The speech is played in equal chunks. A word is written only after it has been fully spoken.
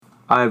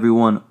Hi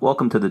everyone,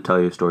 welcome to the Tell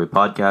Your Story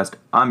podcast.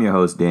 I'm your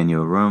host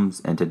Daniel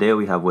Rooms, and today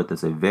we have with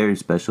us a very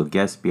special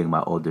guest, being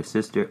my older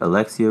sister,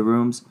 Alexia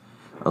Rooms.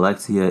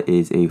 Alexia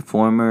is a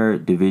former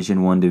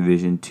Division 1,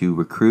 Division 2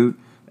 recruit,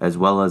 as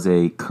well as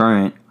a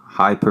current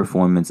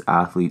high-performance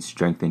athlete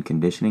strength and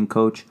conditioning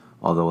coach.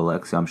 Although,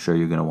 Alexia, I'm sure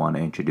you're going to want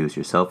to introduce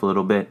yourself a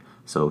little bit,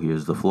 so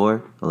here's the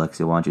floor.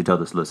 Alexia, why don't you tell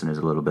the listeners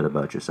a little bit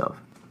about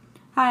yourself?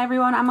 Hi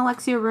everyone, I'm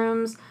Alexia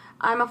Rooms.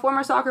 I'm a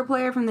former soccer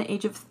player from the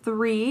age of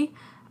 3.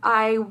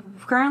 I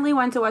currently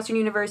went to Western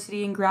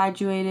University and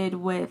graduated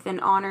with an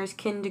honors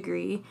kin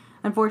degree.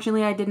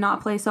 Unfortunately, I did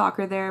not play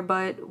soccer there,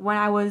 but when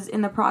I was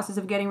in the process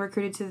of getting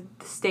recruited to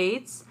the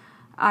States,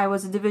 I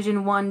was a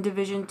Division 1,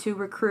 Division 2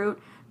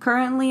 recruit.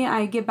 Currently,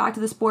 I get back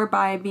to the sport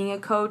by being a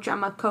coach.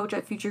 I'm a coach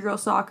at Future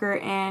Girls Soccer,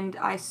 and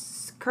I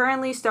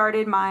currently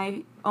started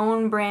my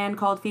own brand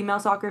called Female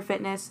Soccer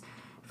Fitness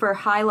for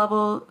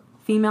high-level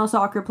female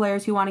soccer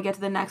players who want to get to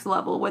the next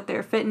level with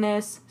their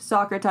fitness,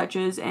 soccer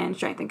touches, and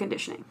strength and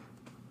conditioning.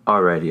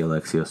 Alrighty,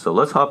 Alexia. So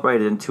let's hop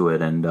right into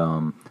it,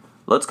 and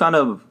let's kind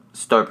of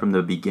start from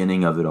the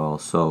beginning of it all.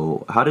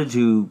 So how did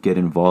you get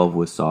involved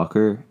with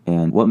soccer,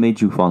 and what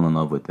made you fall in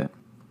love with it?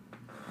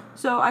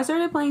 So I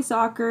started playing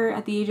soccer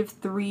at the age of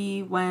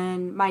 3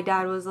 when my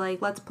dad was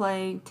like, let's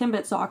play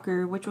Timbit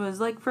soccer, which was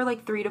like for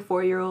 3 to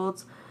 4 year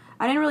olds.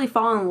 I didn't really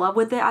fall in love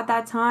with it at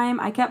that time.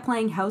 I kept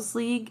playing house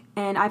league,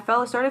 and I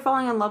started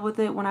falling in love with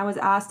it when I was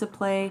asked to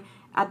play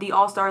at the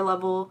all-star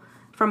level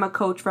from a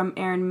coach from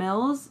Aaron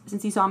Mills,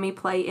 since he saw me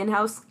play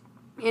in-house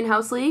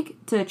league,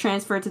 to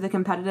transfer to the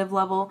competitive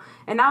level.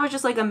 And that was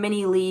just like a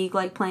mini league,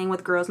 like playing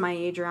with girls my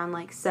age,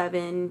 around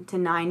 7 to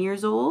 9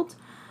 years old.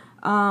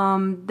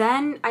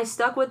 Then I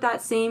stuck with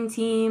that same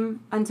team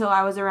until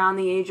I was around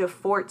the age of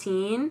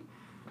 14,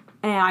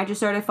 and I just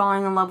started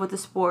falling in love with the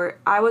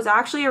sport. I was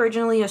actually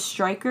originally a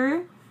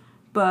striker,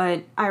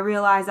 but I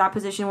realized that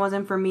position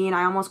wasn't for me, and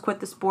I almost quit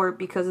the sport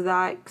because of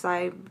that, because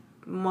I'm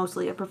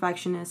mostly a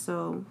perfectionist.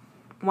 So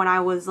when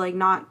I was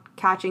not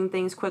catching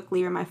things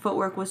quickly, or my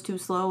footwork was too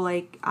slow,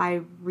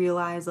 I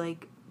realized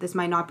this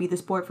might not be the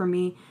sport for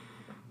me.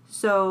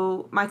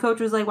 So my coach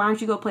was like, why don't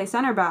you go play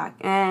center back?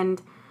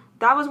 And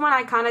that was when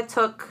I kind of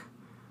took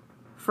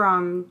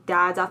from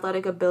Dad's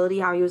athletic ability,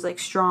 how he was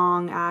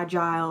strong,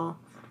 agile,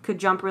 could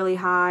jump really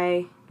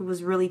high,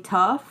 was really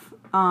tough.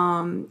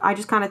 I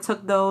just kind of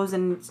took those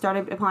and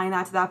started applying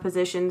that to that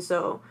position.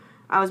 So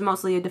I was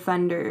mostly a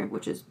defender,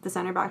 which is the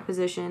center back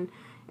position.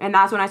 And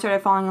that's when I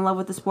started falling in love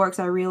with the sport, because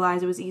I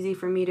realized it was easy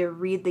for me to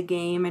read the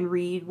game and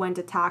read when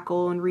to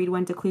tackle and read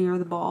when to clear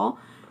the ball.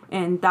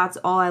 And that's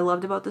all I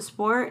loved about the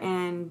sport.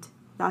 And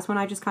that's when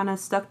I just kind of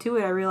stuck to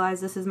it. I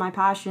realized this is my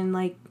passion.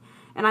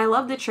 And I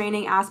love the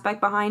training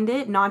aspect behind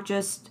it, not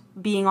just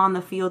being on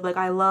the field.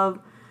 I love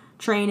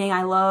training,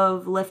 I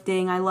love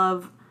lifting, I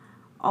love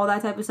all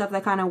that type of stuff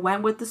that kind of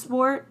went with the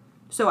sport.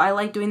 So I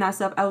like doing that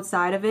stuff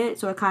outside of it,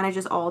 so it kind of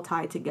just all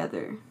tied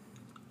together.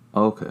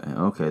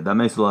 Okay, that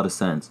makes a lot of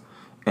sense.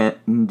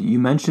 And you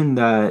mentioned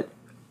that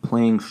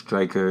playing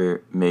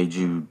striker made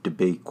you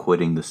debate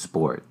quitting the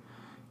sport.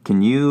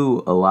 Can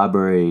you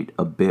elaborate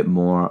a bit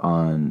more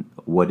on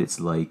what it's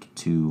like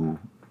to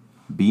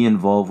be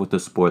involved with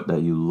the sport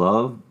that you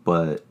love,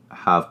 but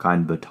have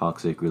kind of a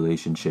toxic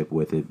relationship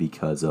with it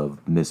because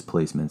of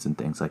misplacements and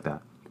things like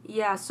that?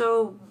 Yeah,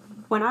 so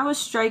when I was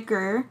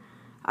striker,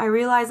 I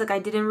realized I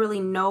didn't really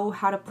know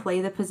how to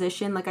play the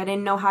position. I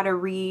didn't know how to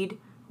read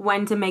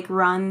when to make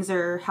runs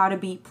or how to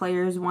beat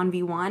players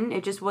 1v1.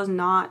 It just was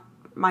not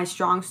my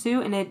strong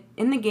suit, and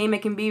in the game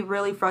it can be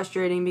really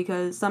frustrating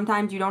because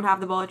sometimes you don't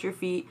have the ball at your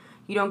feet,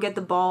 you don't get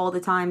the ball all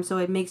the time, so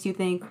it makes you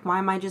think, why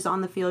am I just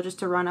on the field just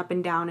to run up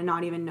and down and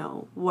not even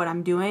know what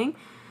I'm doing?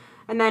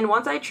 And then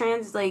once I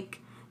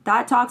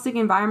that toxic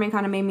environment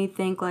kind of made me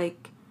think I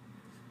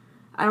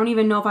don't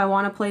even know if I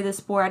want to play this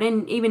sport. I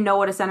didn't even know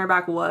what a center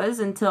back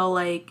was until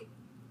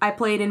I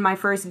played in my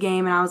first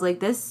game, and I was like,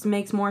 this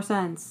makes more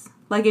sense.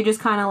 It just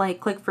kind of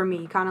clicked for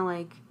me, kind of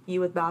like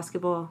you with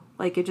basketball.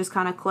 It just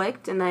kind of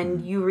clicked, and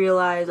then you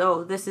realize,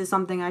 oh, this is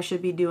something I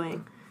should be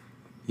doing.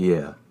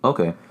 Yeah,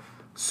 okay.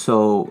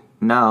 So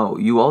now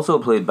you also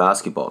played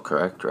basketball,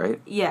 correct, right?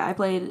 Yeah, I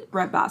played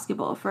rep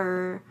basketball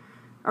for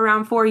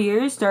around 4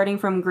 years, starting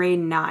from grade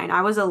 9.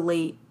 I was a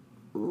late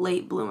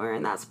bloomer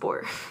in that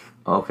sport.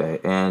 Okay,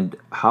 and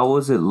how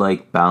was it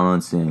like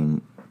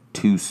balancing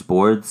two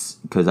sports?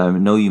 Because I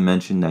know you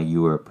mentioned that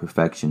you were a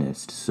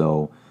perfectionist,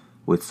 so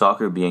with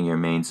soccer being your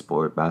main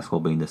sport, basketball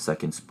being the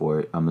second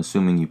sport, I'm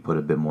assuming you put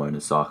a bit more into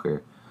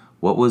soccer.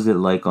 What was it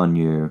like on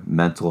your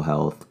mental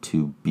health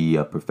to be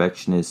a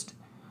perfectionist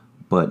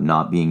but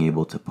not being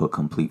able to put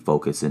complete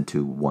focus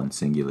into one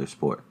singular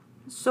sport?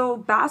 So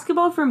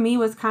basketball for me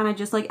was kind of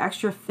just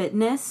extra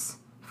fitness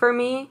for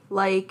me.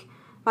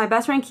 My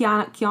best friend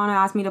Kiana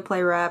asked me to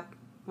play rep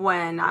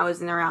when I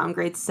was in around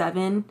grade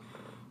 7.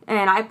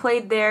 And I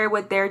played there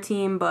with their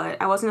team,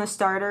 but I wasn't a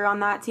starter on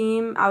that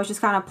team. I was just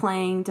kind of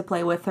playing to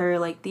play with her,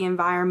 the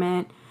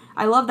environment.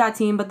 I love that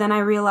team, but then I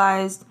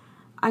realized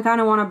I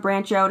kind of want to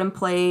branch out and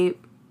play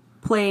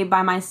play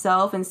by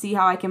myself and see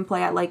how I can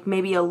play at like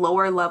maybe a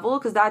lower level,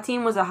 because that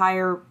team was a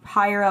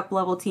higher up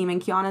level team,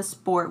 and Kiana's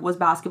sport was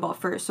basketball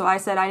first. So I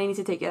said I needed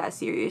to take it as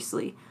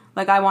seriously.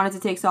 Like, I wanted to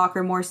take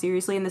soccer more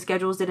seriously, and the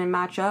schedules didn't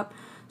match up.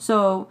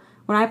 So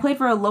when I played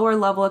for a lower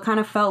level, it kind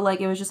of felt like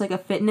it was just like a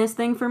fitness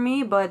thing for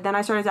me. But then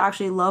I started to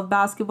actually love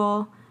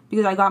basketball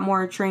because I got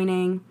more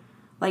training,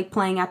 like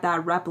playing at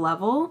that rep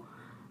level.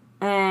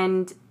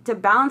 And to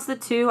balance the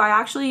two, I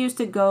actually used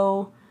to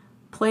go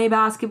play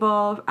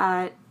basketball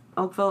at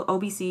Oakville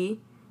OBC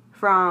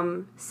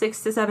from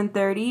 6 to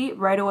 7:30.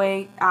 Right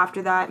away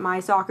after that, my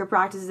soccer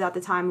practices at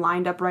the time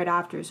lined up right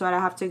after. So I'd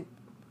have to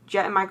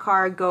jet in my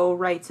car, go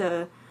right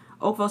to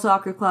Oakville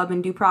Soccer Club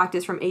and do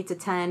practice from 8 to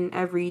 10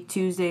 every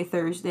Tuesday,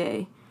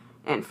 Thursday,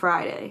 and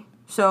Friday.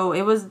 So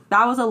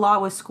that was a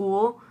lot with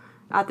school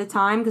at the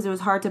time because it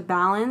was hard to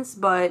balance.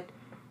 But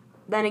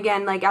then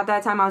again, like at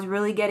that time, I was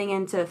really getting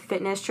into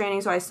fitness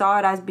training. So I saw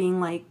it as being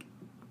like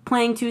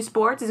playing two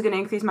sports is going to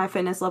increase my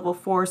fitness level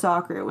for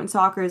soccer. When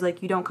soccer is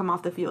like you don't come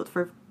off the field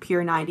for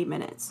pure 90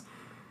 minutes.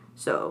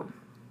 So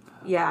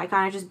yeah, I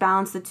kind of just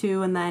balanced the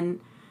two. And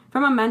then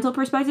from a mental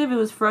perspective, it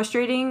was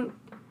frustrating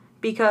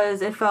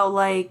because it felt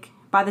like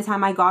by the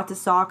time I got to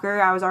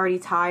soccer, I was already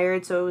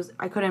tired, so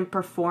I couldn't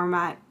perform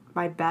at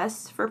my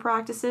best for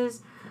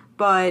practices.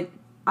 But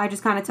I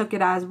just kind of took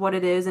it as what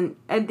it is, and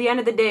at the end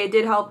of the day, it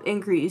did help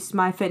increase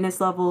my fitness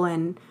level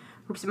and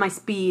my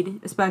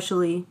speed,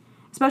 especially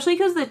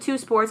because the two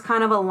sports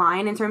kind of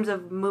align in terms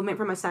of movement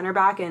from a center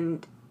back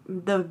and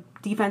the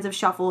defensive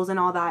shuffles and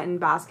all that in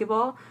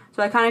basketball.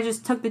 So I kind of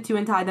just took the two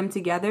and tied them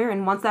together,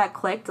 and once that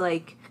clicked,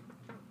 like,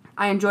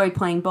 I enjoyed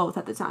playing both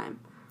at the time.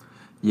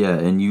 Yeah,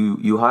 and you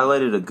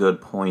highlighted a good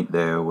point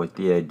there with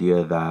the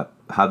idea that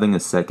having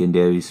a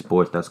secondary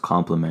sport that's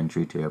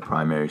complementary to your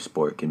primary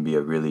sport can be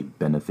a really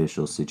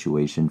beneficial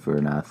situation for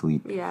an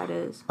athlete. Yeah, it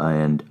is.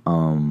 And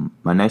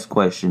my next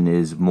question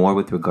is more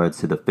with regards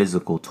to the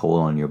physical toll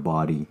on your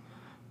body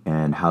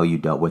and how you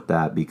dealt with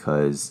that,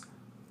 because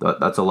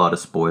that's a lot of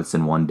sports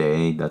in one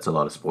day, that's a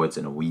lot of sports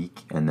in a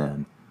week, and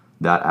then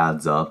that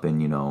adds up.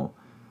 And,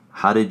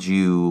 how did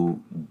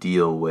you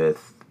deal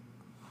with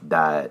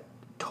that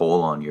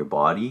toll on your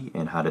body,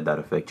 and how did that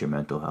affect your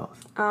mental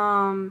health?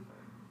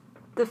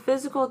 The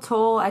physical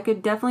toll, I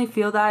could definitely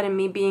feel that in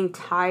me being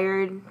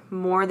tired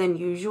more than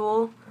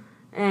usual,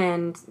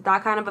 and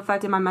that kind of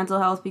affected my mental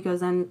health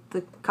because then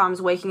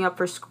comes waking up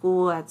for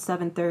school at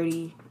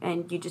 7:30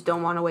 and you just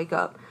don't want to wake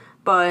up,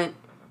 but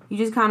you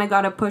just kind of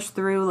got to push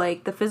through.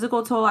 Like, the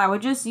physical toll, I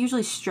would just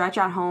usually stretch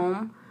at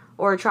home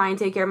or try and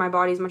take care of my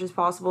body as much as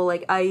possible,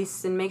 like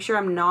ice, and make sure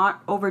I'm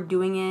not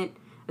overdoing it,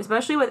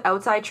 especially with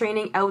outside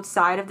training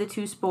outside of the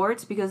two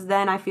sports, because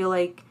then I feel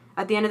like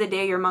at the end of the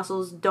day, your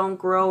muscles don't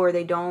grow or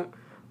they don't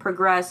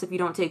progress if you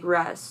don't take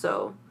rest.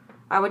 So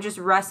I would just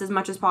rest as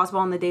much as possible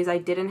on the days I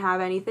didn't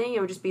have anything. It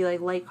would just be like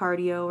light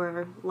cardio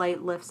or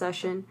light lift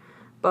session.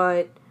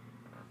 But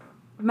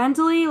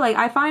mentally, like,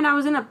 I find I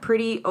was in a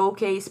pretty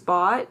okay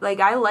spot. Like,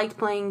 I liked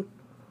playing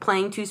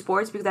two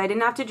sports because I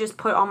didn't have to just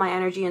put all my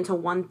energy into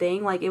one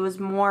thing. Like, it was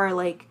more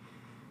like,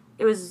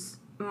 it was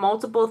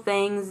multiple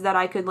things that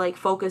I could like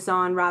focus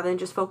on rather than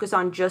just focus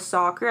on just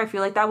soccer. I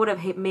feel like that would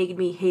have made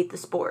me hate the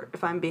sport,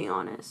 if I'm being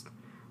honest.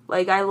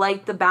 Like, I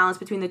like the balance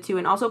between the two,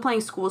 and also playing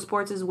school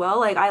sports as well.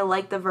 Like, I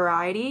like the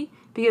variety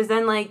because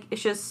then, like,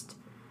 it's just,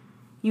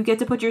 you get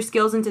to put your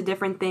skills into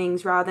different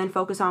things rather than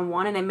focus on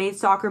one, and it made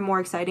soccer more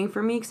exciting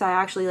for me because I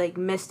actually like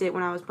missed it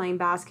when I was playing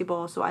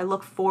basketball. So I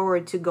look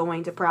forward to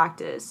going to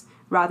practice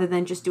rather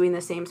than just doing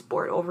the same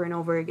sport over and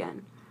over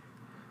again.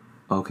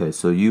 Okay,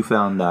 so you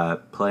found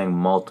that playing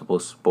multiple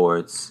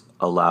sports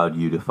allowed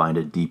you to find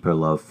a deeper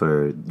love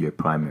for your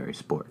primary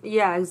sport.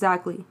 Yeah,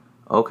 exactly.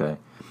 Okay.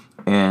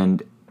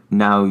 And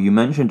now you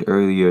mentioned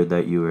earlier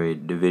that you were a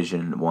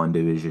Division 1,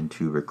 Division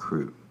 2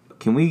 recruit.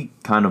 Can we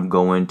kind of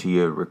go into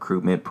your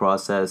recruitment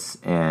process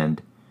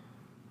and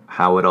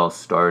how it all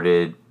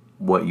started,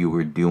 what you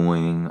were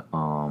doing?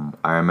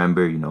 I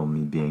remember,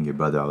 me being your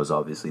brother, I was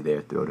obviously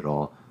there throughout it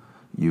all.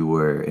 You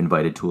were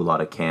invited to a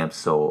lot of camps,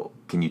 so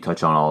can you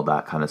touch on all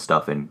that kind of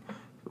stuff and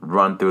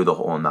run through the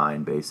whole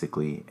nine,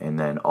 basically, and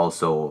then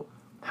also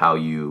how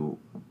you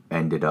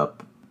ended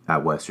up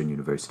at Western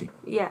University?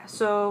 Yeah,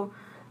 so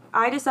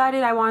I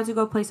decided I wanted to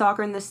go play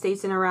soccer in the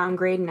States in around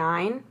grade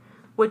 9,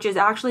 which is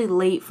actually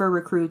late for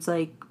recruits.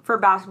 Like, for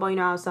basketball, you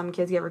know how some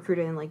kids get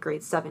recruited in, like,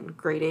 grade 7,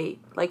 grade 8.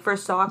 Like, for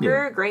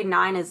soccer, grade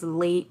 9 is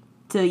late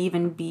to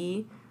even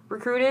be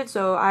recruited,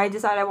 so I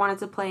decided I wanted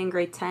to play in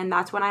grade 10.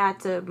 That's when I had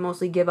to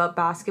mostly give up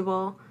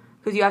basketball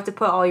because you have to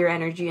put all your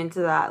energy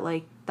into that.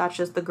 Like, that's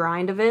just the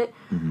grind of it.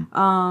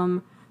 Mm-hmm.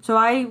 So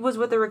I was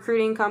with a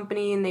recruiting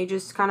company, and they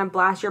just kind of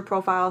blast your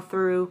profile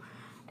through,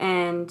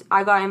 and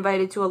I got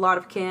invited to a lot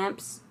of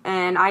camps,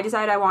 and I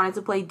decided I wanted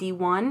to play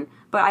D1,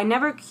 but I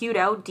never queued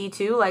out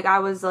D2. Like, I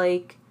was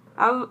like,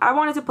 I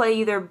wanted to play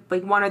either,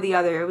 like, one or the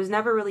other. It was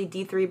never really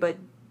D3, but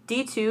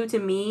D2 to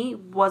me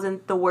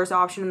wasn't the worst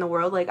option in the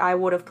world. Like, I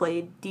would have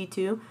played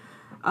D2.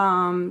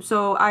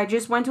 So I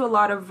just went to a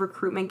lot of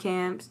recruitment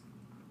camps,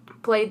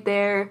 played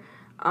there.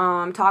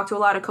 Talked to a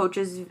lot of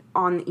coaches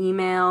on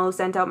email,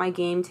 sent out my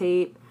game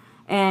tape.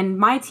 And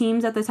my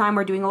teams at the time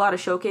were doing a lot of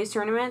showcase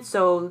tournaments,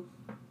 so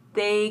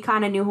they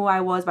kind of knew who I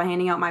was by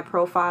handing out my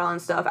profile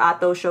and stuff at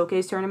those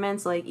showcase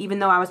tournaments. Like, even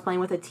though I was playing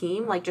with a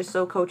team, like, just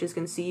so coaches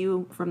can see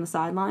you from the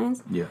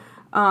sidelines. Yeah.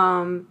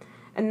 And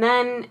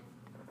then,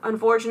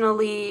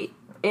 unfortunately,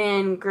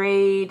 in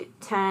grade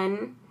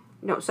 9,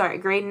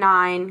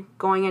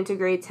 going into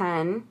grade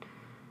 10,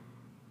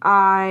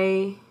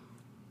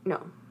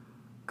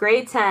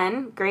 grade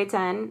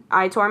 10,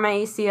 I tore my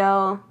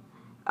ACL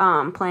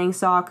playing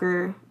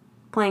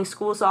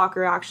school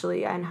soccer,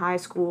 actually, in high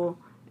school.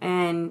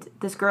 And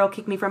this girl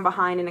kicked me from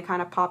behind and it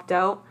kind of popped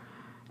out.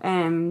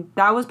 And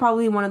that was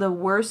probably one of the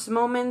worst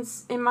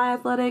moments in my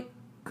athletic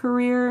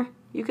career,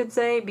 you could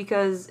say,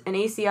 because an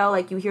ACL,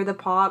 like, you hear the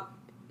pop,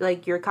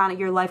 like, your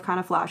life kind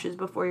of flashes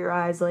before your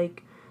eyes,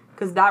 like,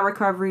 because that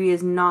recovery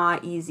is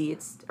not easy.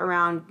 It's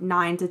around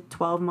 9 to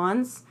 12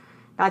 months.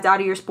 That's out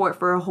of your sport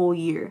for a whole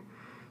year.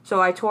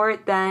 So I tore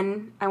it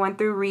then. I went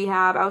through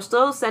rehab. I was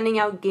still sending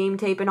out game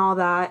tape and all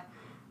that.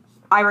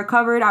 I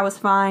recovered. I was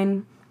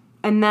fine.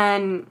 And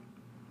then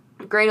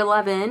grade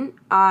 11,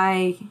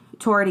 I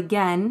tore it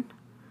again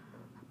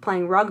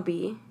playing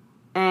rugby.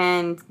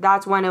 And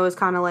that's when it was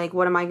kind of like,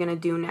 what am I going to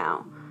do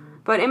now?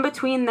 But in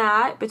between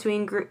that, after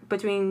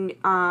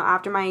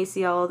my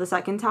ACL the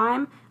second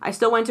time, I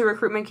still went to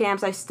recruitment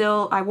camps.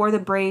 I wore the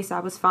brace. I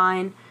was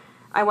fine.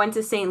 I went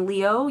to St.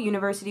 Leo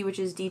University, which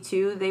is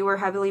D2. They were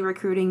heavily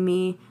recruiting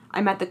me.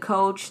 I met the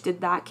coach,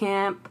 did that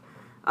camp.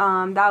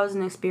 That was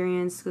an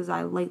experience because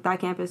that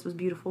campus was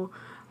beautiful.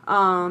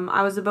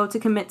 I was about to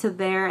commit to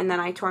there, and then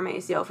I tore my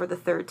ACL for the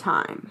third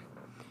time.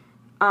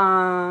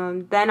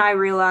 Then I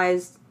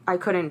realized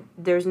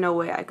there's no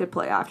way I could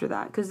play after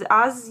that. Because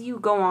as you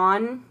go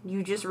on,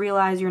 you just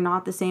realize you're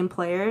not the same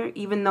player,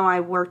 even though I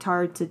worked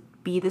hard to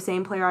be the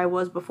same player I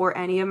was before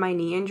any of my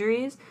knee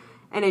injuries.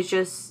 And it's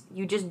just,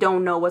 you just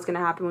don't know what's going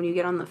to happen when you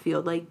get on the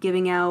field. Like,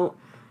 giving out,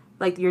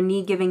 like, your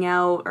knee giving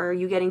out, or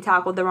you getting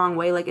tackled the wrong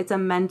way. Like, it's a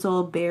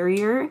mental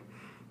barrier.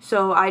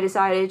 So I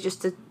decided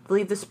just to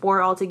leave the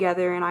sport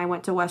altogether, and I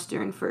went to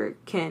Western for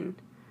kin.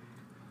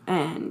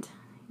 And,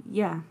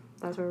 yeah,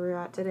 that's where we're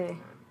at today.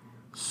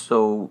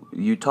 So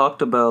you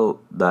talked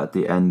about that at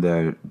the end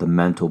there, the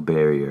mental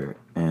barrier.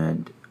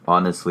 And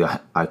honestly,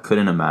 I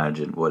couldn't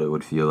imagine what it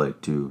would feel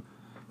like to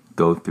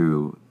go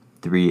through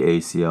 3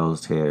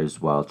 ACL tears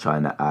while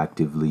trying to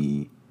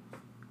actively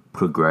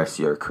progress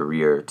your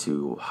career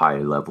to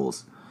higher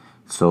levels.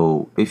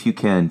 So if you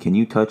can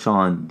you touch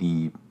on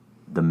the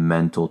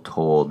mental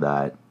toll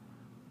that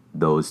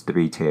those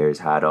 3 tears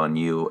had on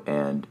you,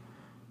 and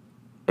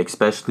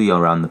especially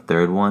around the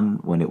third one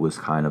when it was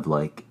kind of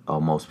like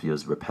almost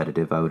feels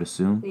repetitive, I would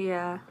assume?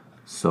 Yeah.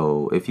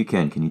 So if you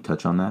can you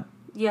touch on that?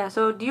 Yeah,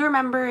 so do you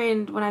remember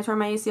when I tore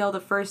my ACL the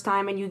first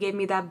time and you gave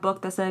me that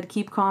book that said,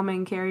 "Keep calm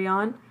and carry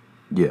on"?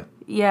 Yeah.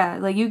 Yeah,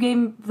 like, you gave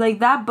me, like,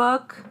 that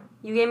book.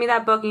 You gave me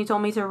that book and you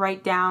told me to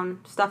write down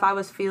stuff I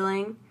was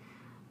feeling.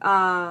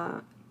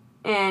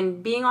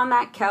 And being on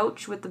that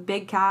couch with the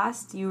big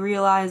cast, you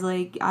realize,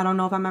 like, I don't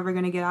know if I'm ever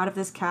going to get out of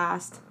this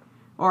cast.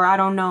 Or I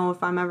don't know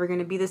if I'm ever going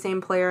to be the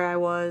same player I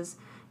was.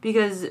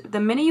 Because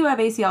the minute you have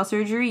ACL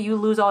surgery, you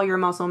lose all your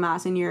muscle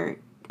mass and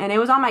it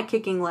was on my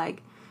kicking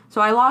leg. So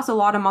I lost a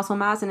lot of muscle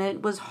mass, and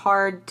it was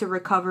hard to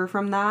recover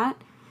from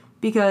that.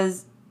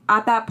 Because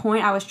at that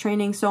point, I was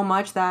training so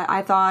much that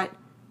I thought,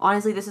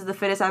 honestly, this is the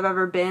fittest I've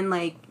ever been.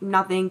 Like,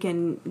 nothing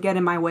can get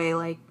in my way.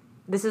 Like,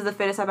 this is the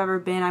fittest I've ever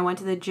been. I went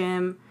to the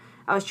gym.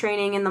 I was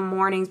training in the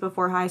mornings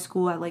before high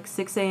school at, like,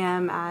 6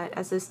 a.m.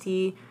 at SST.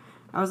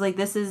 I was like,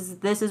 this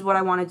is what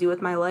I want to do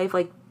with my life.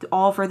 Like,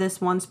 all for this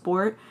one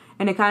sport.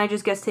 And it kind of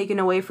just gets taken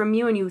away from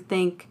you, and you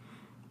think,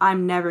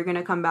 I'm never going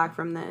to come back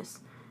from this.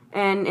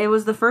 And it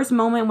was the first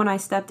moment when I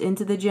stepped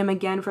into the gym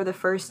again for the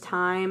first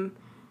time.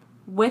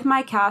 With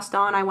my cast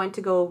on, I went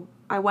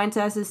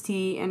to SST,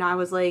 and I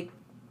was like,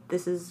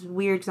 this is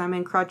weird because I'm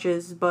in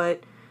crutches,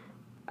 but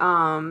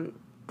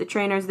the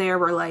trainers there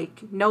were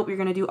like, nope, you're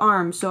going to do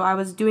arms. So I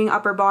was doing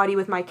upper body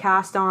with my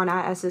cast on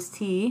at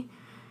SST,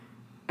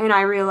 and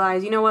I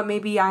realized, you know what,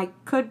 maybe I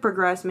could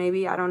progress,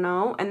 maybe, I don't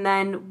know. And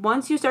then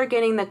once you start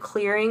getting the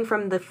clearing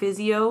from the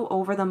physio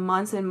over the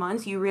months and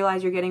months, you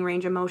realize you're getting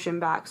range of motion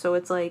back. So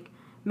it's like,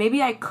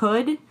 maybe I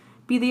could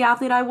be the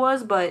athlete I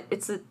was, but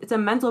it's a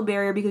mental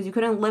barrier because you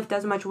couldn't lift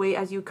as much weight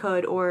as you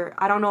could, or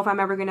I don't know if I'm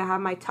ever going to have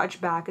my touch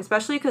back,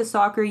 especially because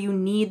soccer, you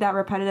need that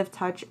repetitive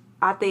touch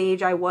at the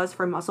age I was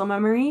for muscle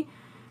memory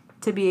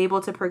to be able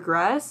to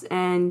progress.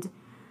 And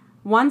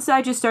once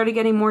I just started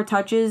getting more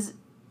touches,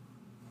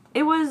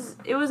 it was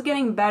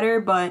getting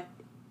better, but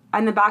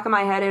in the back of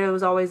my head, it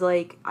was always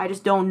like, I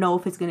just don't know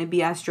if it's going to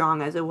be as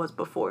strong as it was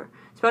before.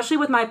 Especially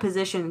with my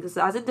position, because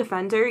as a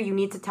defender, you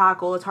need to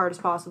tackle as hard as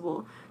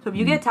possible. So if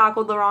you get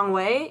tackled the wrong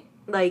way,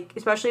 like,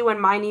 especially when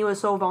my knee was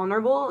so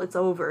vulnerable, it's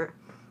over.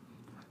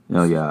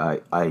 No, yeah,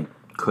 I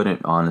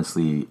couldn't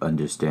honestly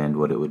understand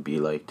what it would be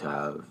like to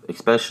have,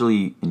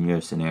 especially in your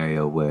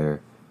scenario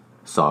where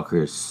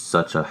soccer is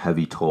such a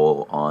heavy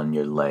toll on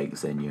your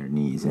legs and your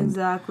knees, and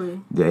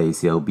Exactly. the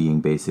ACL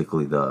being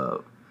basically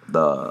the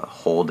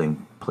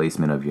holding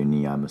placement of your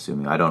knee. I'm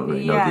assuming. I don't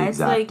really know the Yeah,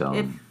 exact.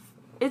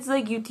 it's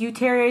like you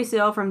tear your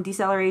ACL from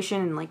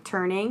deceleration and like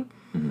turning.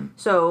 Mhm.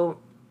 So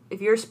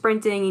if you're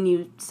sprinting and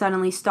you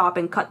suddenly stop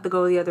and cut the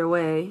go the other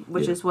way,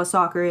 which Yeah. is what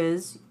soccer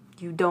is,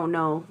 you don't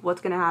know what's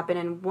going to happen.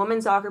 And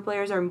women soccer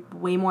players are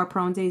way more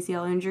prone to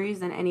ACL injuries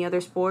than any other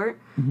sport.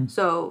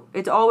 So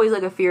it's always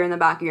like a fear in the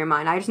back of your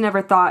mind. I just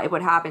never thought it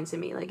would happen to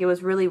me. Like it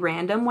was really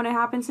random when it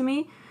happened to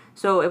me.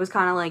 So it was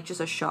kind of like just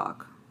a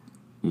shock.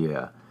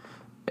 Yeah.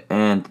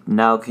 And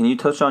now, can you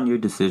touch on your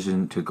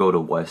decision to go to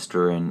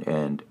Western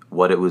and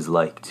what it was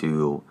like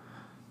to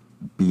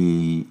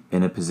be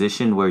in a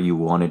position where you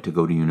wanted to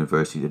go to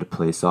university to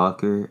play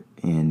soccer,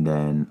 and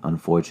then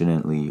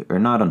unfortunately, or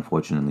not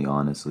unfortunately,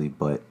 honestly,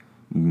 but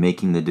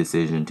making the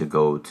decision to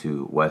go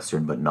to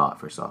Western but not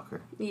for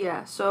soccer?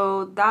 Yeah,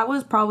 so that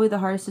was probably the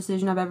hardest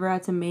decision I've ever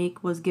had to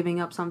make, was giving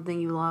up something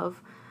you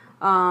love.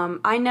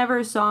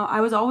 I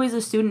was always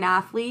a student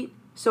athlete,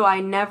 so I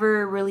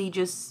never really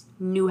just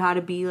knew how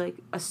to be like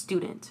a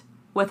student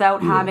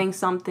without Yeah. having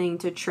something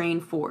to train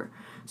for.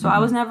 So I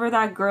was never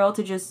that girl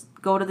to just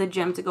go to the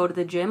gym to go to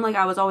the gym. Like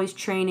I was always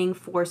training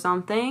for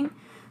something.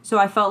 So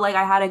I felt like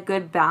I had a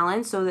good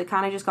balance, so that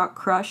kind of just got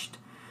crushed.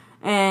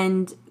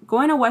 And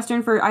going to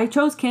Western I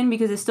chose kin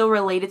because it's still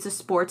related to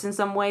sports in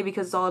some way,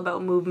 because it's all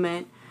about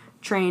movement,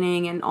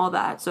 training, and all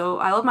that. So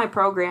I love my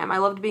program. I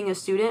loved being a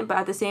student, but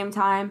at the same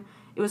time,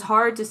 it was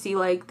hard to see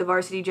like the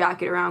varsity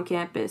jacket around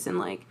campus and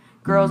like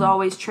girls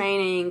always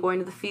training, going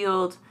to the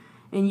field,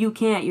 and you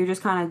can't. You're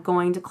just kind of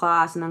going to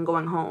class and then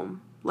going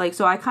home. Like,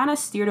 so I kind of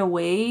steered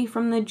away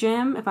from the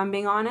gym, if I'm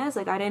being honest.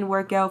 Like, I didn't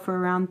work out for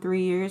around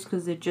 3 years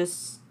because it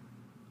just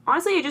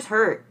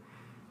hurt.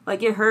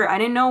 Like, it hurt. I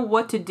didn't know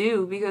what to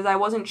do because I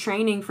wasn't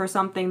training for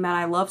something that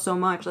I love so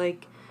much.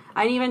 Like,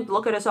 I didn't even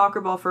look at a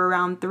soccer ball for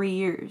around 3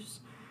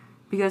 years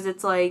because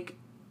it's like,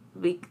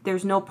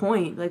 there's no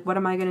point. Like, what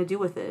am I going to do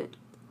with it?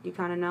 You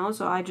kind of know?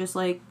 So I just,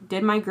 like,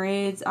 did my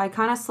grades. I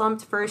kind of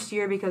slumped first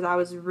year because I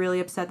was really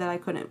upset that I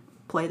couldn't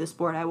play the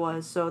sport I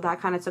was. So that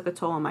kind of took a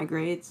toll on my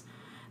grades.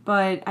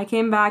 But I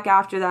came back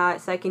after that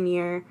second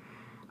year.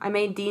 I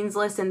made Dean's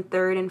List in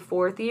third and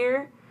fourth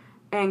year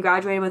and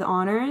graduated with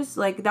honors.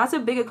 Like, that's a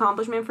big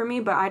accomplishment for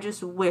me, but I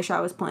just wish I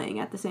was playing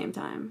at the same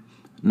time.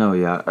 No,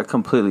 yeah, I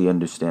completely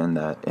understand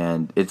that.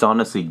 And it's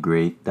honestly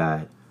great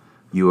that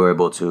you were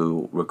able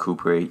to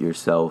recuperate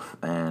yourself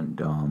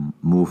and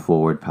move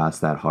forward past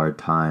that hard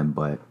time.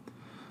 But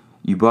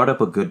you brought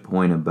up a good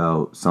point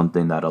about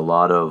something that a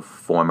lot of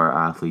former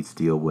athletes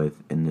deal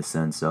with, in the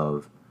sense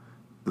of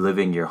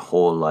living your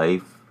whole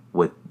life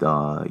with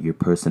your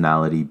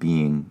personality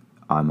being,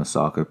 I'm a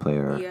soccer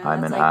player, Yeah, I'm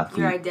that's an like athlete.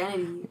 your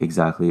identity.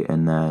 Exactly.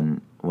 And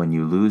then when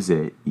you lose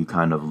it, you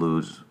kind of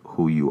lose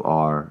who you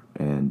are.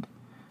 And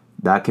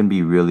that can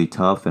be really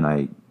tough.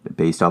 And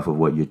based off of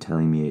what you're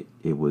telling me,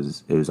 it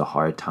was a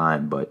hard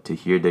time. But to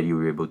hear that you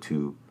were able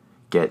to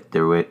get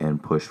through it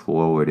and push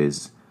forward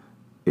is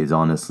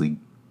honestly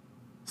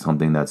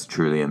something that's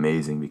truly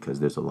amazing, because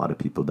there's a lot of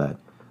people that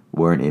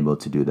weren't able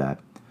to do that.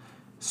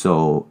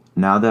 So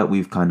now that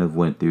we've kind of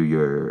went through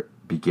your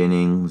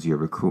beginnings, your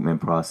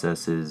recruitment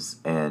processes,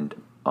 and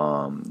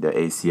the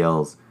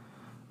ACLs,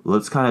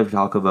 let's kind of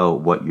talk about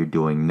what you're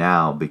doing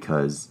now,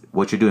 because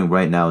what you're doing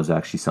right now is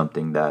actually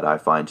something that I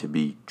find to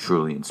be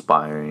truly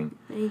inspiring,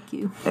 Thank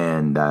you.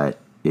 and that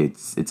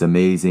it's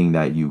amazing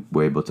that you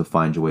were able to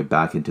find your way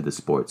back into the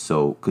sport.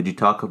 So could you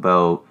talk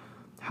about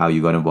how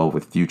you got involved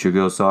with Future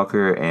Girls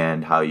Soccer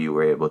and how you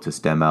were able to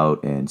stem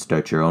out and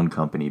start your own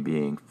company,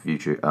 being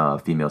Future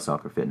Female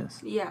Soccer Fitness?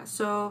 Yeah,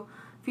 so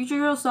Future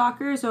Girls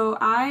Soccer, so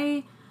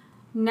I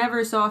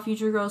never saw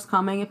Future Girls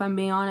coming, if I'm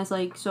being honest.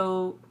 Like,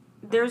 so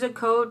there's a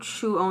coach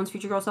who owns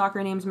Future Girls Soccer,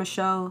 her name's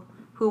Michelle,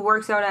 who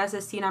works out at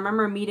SST, and I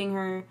remember meeting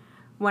her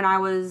when I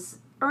was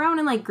around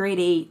in like grade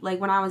 8,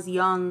 like when I was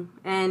young,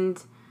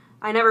 and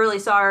I never really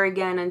saw her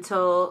again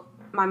until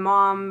my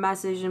mom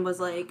messaged and was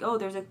like, oh,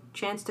 there's a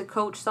chance to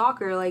coach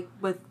soccer, like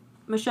with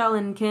Michelle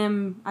and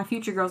Kim at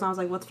Future Girls. And I was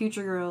like, what's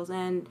Future Girls?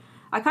 And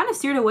I kind of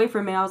steered away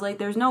from it. I was like,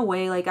 there's no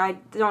way, like, I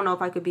don't know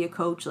if I could be a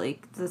coach,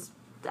 like, this,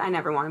 I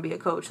never want to be a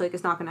coach, like,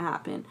 it's not going to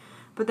happen.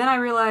 But then I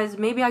realized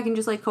maybe I can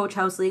just, like, coach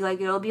house league, like,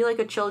 it'll be, like,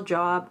 a chill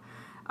job.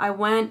 I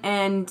went,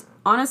 and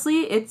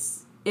honestly,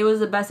 it was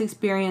the best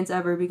experience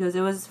ever, because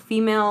it was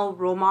female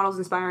role models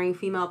inspiring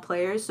female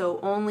players, so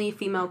only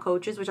female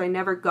coaches, which I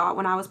never got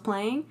when I was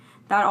playing.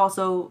 That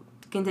also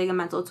can take a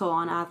mental toll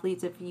on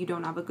athletes if you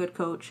don't have a good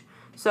coach.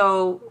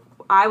 So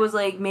I was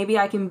like, maybe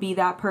I can be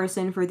that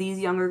person for these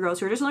younger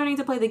girls who are just learning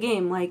to play the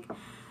game. Like,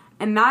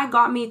 and that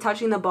got me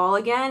touching the ball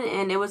again,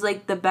 and it was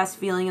like the best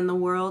feeling in the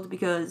world,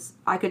 because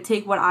I could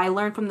take what I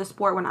learned from the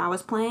sport when I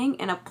was playing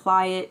and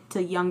apply it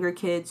to younger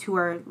kids who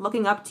are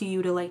looking up to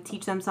you to like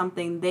teach them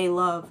something they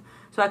love.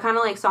 So I kind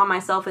of like saw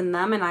myself in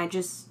them, and I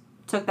just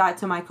took that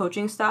to my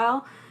coaching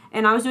style.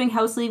 And I was doing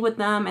house league with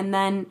them, and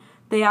then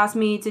they asked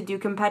me to do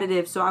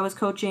competitive, so I was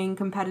coaching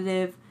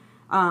competitive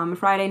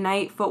Friday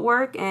night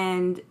footwork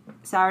and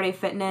Saturday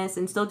fitness,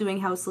 and still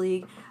doing house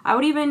league. I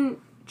would even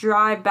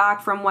drive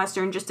back from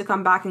Western just to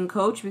come back and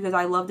coach because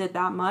I loved it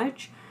that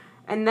much.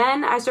 And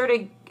then I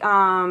started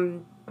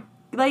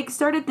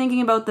started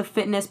thinking about the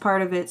fitness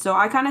part of it. So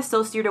I kind of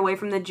still steered away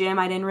from the gym.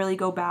 I didn't really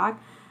go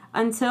back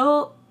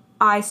until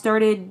I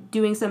started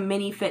doing some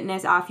mini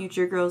fitness at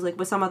Future Girls, like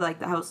with some of the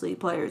house league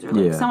players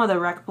or some of the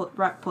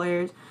rec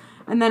players.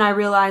 And then I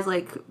realized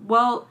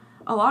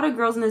a lot of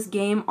girls in this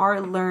game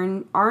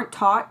aren't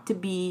taught to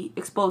be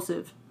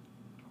explosive.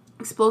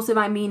 Explosive,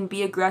 I mean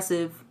be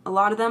aggressive. A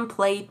lot of them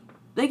play,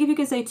 if you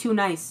could say, too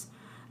nice.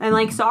 And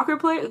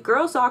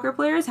girl soccer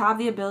players have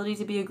the ability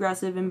to be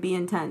aggressive and be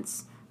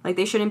intense.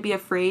 They shouldn't be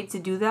afraid to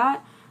do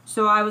that.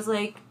 So I was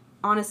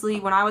honestly,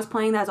 when I was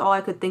playing, that's all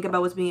I could think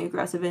about was being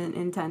aggressive and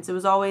intense. It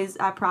was always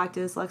at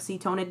practice, Lexi,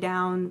 tone it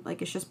down.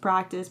 It's just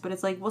practice. But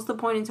it's what's the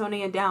point in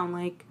toning it down?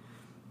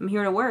 I'm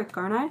here to work,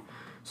 aren't I?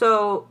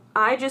 So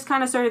I just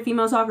kind of started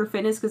female soccer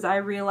fitness because I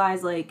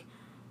realized,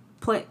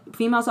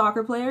 female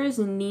soccer players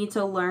need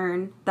to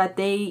learn that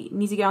they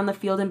need to get on the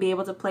field and be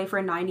able to play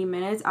for 90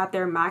 minutes at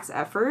their max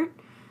effort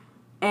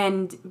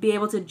and be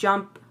able to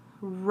jump,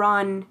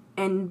 run,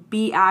 and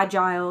be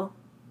agile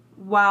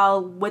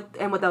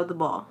without the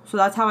ball. So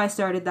that's how I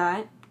started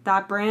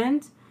that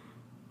brand.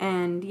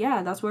 And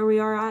yeah, that's where we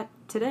are at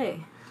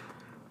today.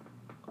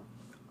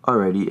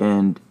 Alrighty,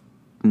 and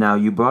now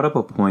you brought up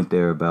a point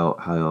there about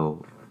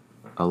how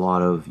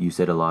you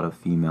said a lot of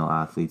female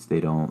athletes,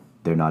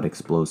 they're not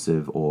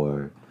explosive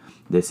or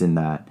this and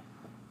that.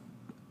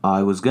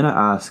 I was gonna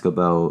ask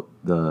about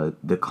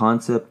the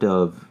concept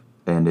of,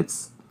 and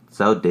it's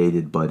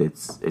outdated, but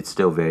it's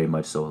still very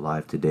much so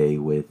alive today,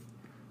 with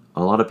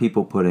a lot of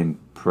people putting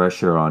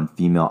pressure on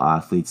female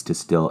athletes to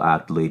still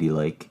act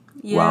ladylike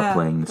while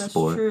playing the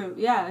sport. Yeah, that's true.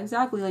 Yeah,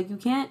 exactly. You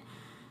can't.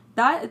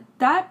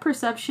 That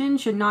perception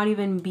should not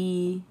even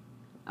be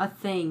a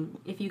thing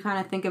if you kind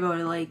of think about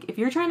it. If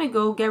you're trying to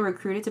go get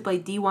recruited to play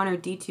D1 or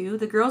D2,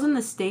 the girls in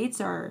the States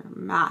are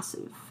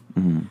massive.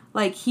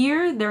 Mm-hmm.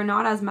 Here, they're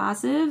not as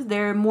massive.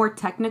 They're more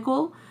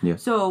technical. Yeah.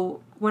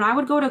 So when I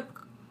would go to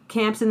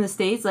camps in the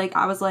States,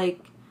 I was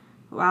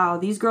wow,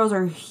 these girls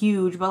are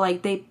huge, but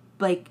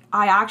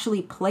I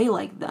actually play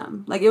like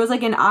them. It was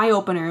an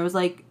eye-opener. It was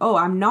oh,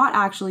 I'm not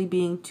actually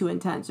being too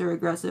intense or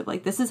aggressive.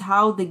 This is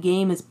how the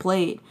game is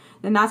played.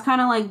 And that's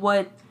kind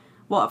of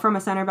from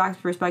a center back's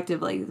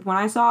perspective, when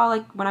I saw,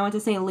 when I went to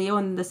St. Leo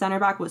and the center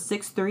back was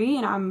 6'3",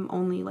 and I'm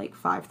only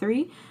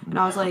 5'3", and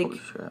I was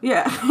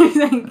yeah,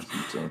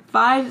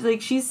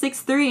 she's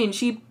 6'3", and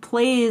she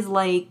plays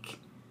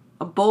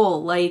a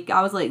bull.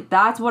 I was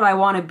that's what I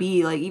want to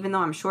be. Even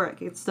though I'm short, I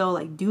could still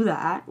do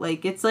that.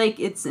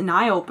 It's an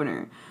eye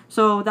opener.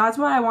 So that's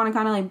what I want to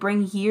kind of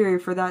bring here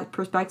for that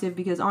perspective,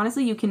 because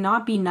honestly, you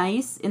cannot be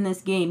nice in this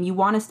game. You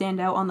want to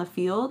stand out on the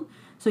field,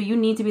 so you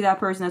need to be that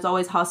person that's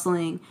always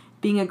hustling,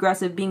 being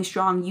aggressive, being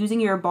strong,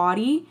 using your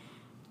body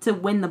to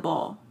win the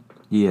ball.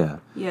 Yeah.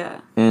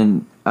 Yeah.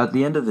 And at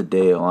the end of the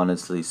day,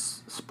 honestly,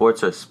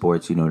 sports are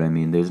sports, you know what I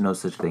mean? There's no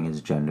such thing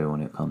as gender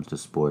when it comes to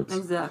sports.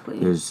 Exactly.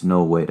 There's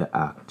no way to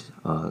act.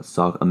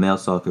 A male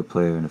soccer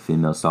player and a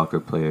female soccer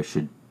player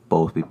should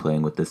both be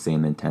playing with the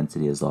same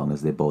intensity as long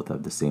as they both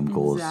have the same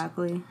goals.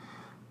 Exactly.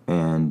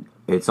 And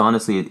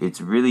it's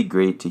really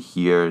great to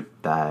hear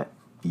that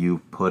you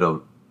put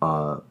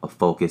a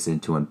focus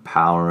into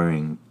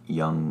empowering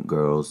young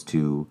girls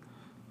to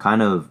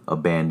kind of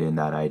abandon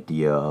that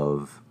idea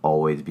of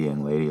always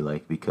being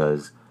ladylike,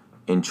 because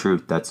in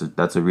truth that's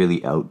a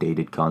really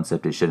outdated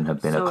concept. It shouldn't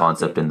have been a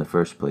concept in the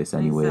first place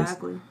anyways.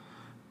 Exactly.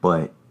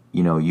 But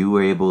you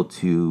were able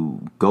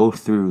to go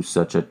through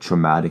such a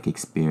traumatic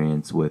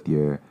experience with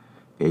your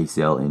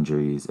ACL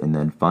injuries and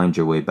then find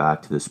your way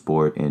back to the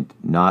sport, and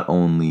not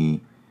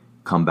only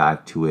come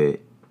back to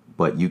it,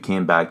 but you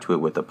came back to it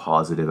with a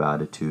positive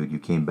attitude. You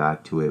came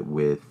back to it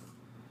with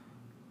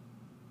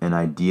an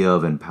idea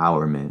of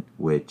empowerment,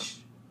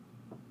 which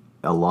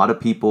a lot of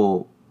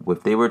people,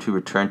 if they were to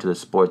return to the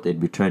sport,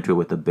 they'd return to it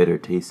with a bitter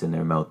taste in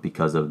their mouth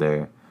because of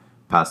their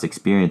past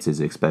experiences,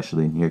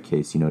 especially in your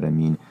case, you know what I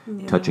mean?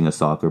 Yeah. Touching a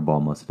soccer ball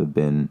must have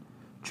been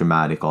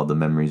traumatic, all the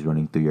memories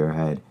running through your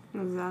head.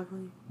 Exactly.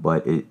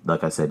 But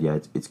like I said,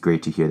 it's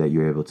great to hear that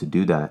you're able to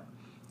do that.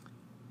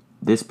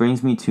 This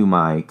brings me to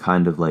my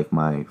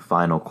my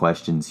final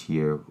questions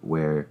here,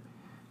 where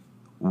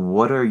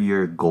what are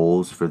your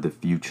goals for the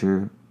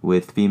future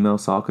with female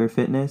soccer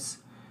fitness,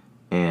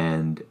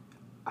 and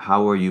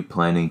how are you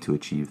planning to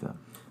achieve them?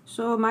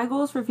 So my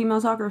goals for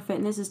female soccer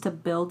fitness is to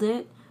build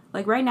it.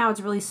 Right now it's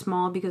really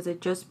small because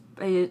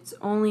it's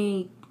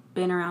only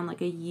been around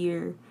a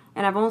year,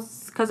 and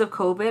because of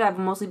COVID, I've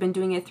mostly been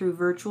doing it through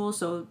virtual.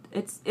 So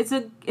it's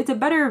a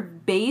better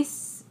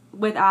base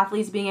with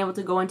athletes being able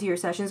to go into your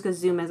sessions, because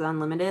Zoom is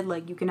unlimited.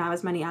 You can have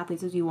as many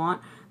athletes as you want,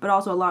 but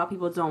also a lot of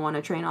people don't want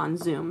to train on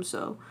Zoom.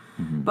 So,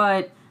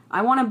 but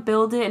I want to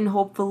build it and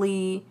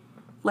hopefully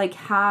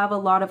have a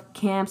lot of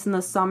camps in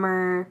the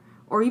summer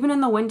or even in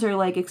the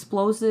winter,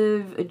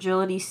 explosive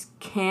agility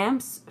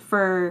camps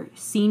for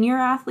senior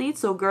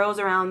athletes. So girls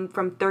around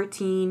from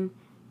 13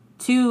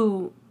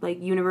 to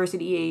like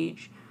university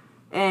age,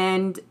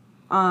 and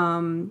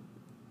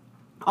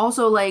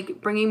also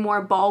like bringing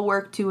more ball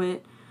work to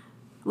it,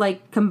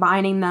 like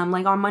combining them.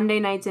 Like on Monday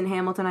nights in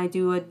Hamilton, I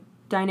do a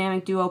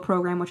dynamic duo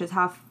program, which is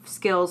half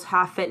skills,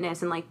 half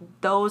fitness, and like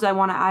those I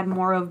want to add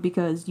more of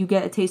because you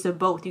get a taste of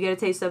both. You get a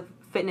taste of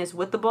fitness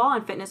with the ball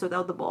and fitness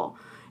without the ball,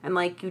 and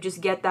like you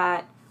just get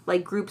that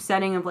like group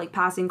setting of like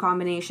passing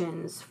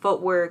combinations,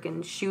 footwork,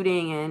 and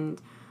shooting,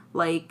 and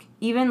like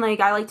even like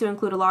I like to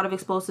include a lot of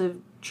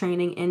explosive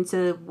training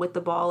into with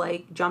the ball,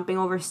 like jumping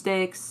over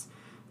sticks,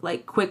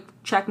 like quick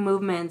check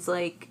movements,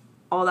 like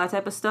all that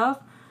type of stuff.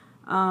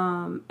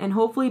 And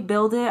hopefully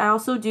build it. I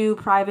also do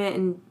private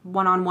and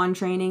one-on-one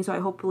training, so I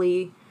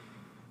hopefully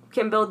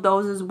can build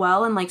those as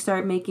well and like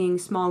start making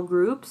small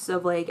groups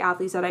of like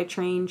athletes that I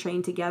train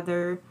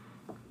together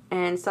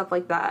and stuff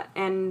like that.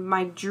 And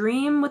my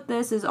dream with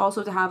this is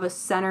also to have a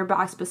center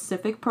back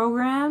specific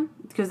program,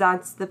 because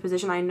that's the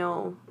position I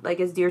know like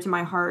is dear to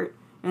my heart,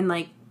 and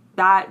like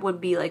that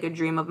would be like a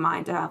dream of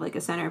mine to have like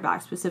a center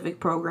back specific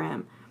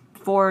program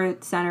for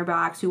center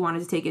backs who wanted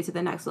to take it to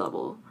the next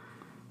level.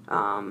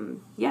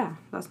 Yeah,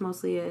 that's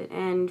mostly it.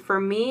 And for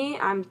me,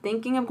 I'm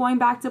thinking of going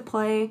back to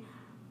play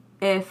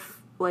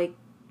if like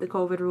the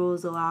COVID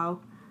rules allow.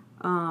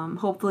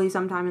 Hopefully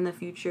sometime in the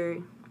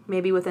future,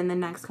 maybe within the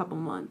next couple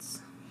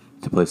months.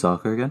 To play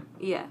soccer again?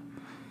 Yeah.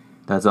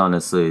 That's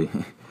honestly,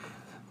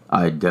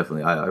 I'm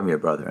your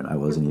brother, and I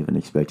wasn't even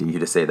expecting you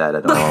to say that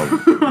at all.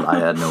 I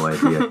had no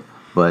idea.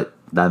 But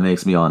that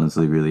makes me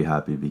honestly really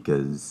happy,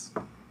 because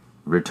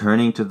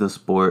returning to the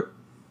sport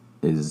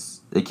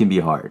it can be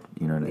hard,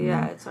 you know what I mean?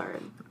 Yeah, it's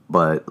hard.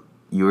 But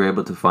you were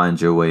able to find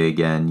your way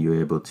again. You were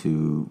able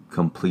to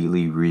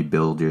completely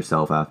rebuild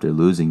yourself after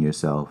losing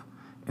yourself.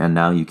 And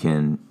now you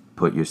can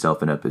put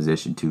yourself in a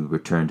position to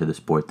return to the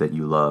sport that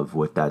you love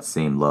with that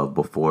same love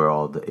before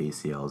all the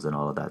ACLs and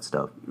all of that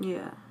stuff.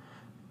 Yeah.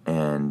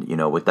 And,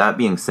 with that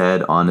being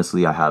said,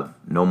 honestly, I have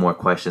no more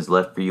questions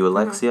left for you,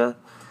 Alexia.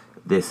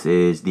 This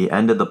is the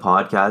end of the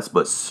podcast,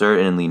 but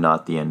certainly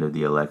not the end of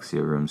the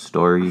Alexia Room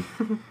story.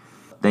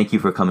 Thank you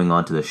for coming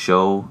on to the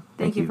show.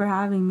 Thank you for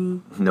having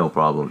me. No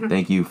problem.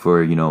 Thank you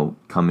for,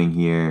 coming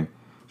here,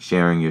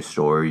 sharing your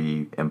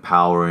story,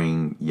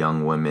 empowering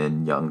young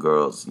women, young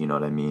girls, you know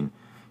what I mean?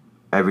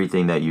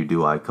 Everything that you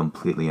do, I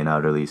completely and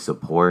utterly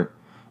support.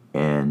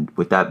 And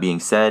with that being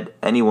said,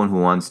 anyone who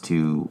wants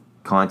to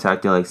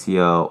contact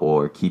Alexia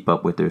or keep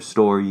up with her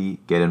story,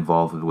 get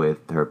involved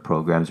with her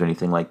programs or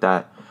anything like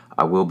that,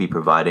 I will be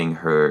providing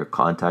her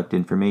contact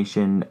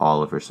information,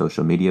 all of her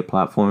social media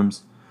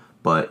platforms.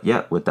 But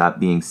yeah, with that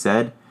being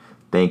said,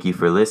 thank you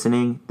for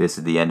listening. This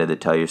is the end of the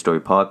Tell Your Story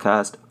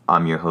podcast.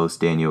 I'm your host,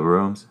 Daniel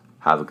Rooms.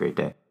 Have a great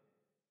day.